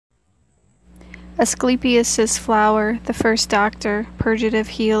Asclepias' flower, the first doctor, purgative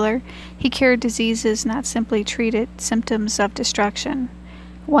healer, he cured diseases, not simply treated symptoms of destruction.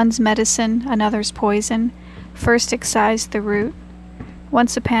 One's medicine, another's poison, first excised the root.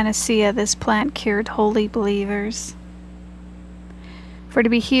 Once a panacea, this plant cured holy believers. For to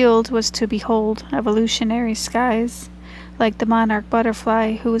be healed was to behold evolutionary skies, like the monarch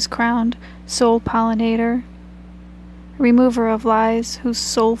butterfly who was crowned sole pollinator, remover of lies, whose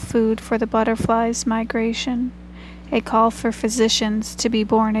sole food for the butterfly's migration, a call for physicians to be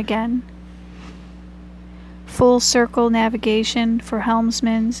born again. Full circle navigation for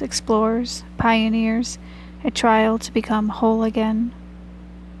helmsmen, explorers, pioneers, a trial to become whole again.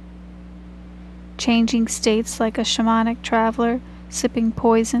 Changing states like a shamanic traveler, sipping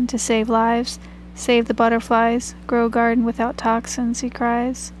poison to save lives, save the butterflies, grow a garden without toxins, he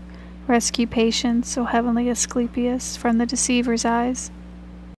cries. Rescue patience, O heavenly Asclepias, from the deceiver's eyes.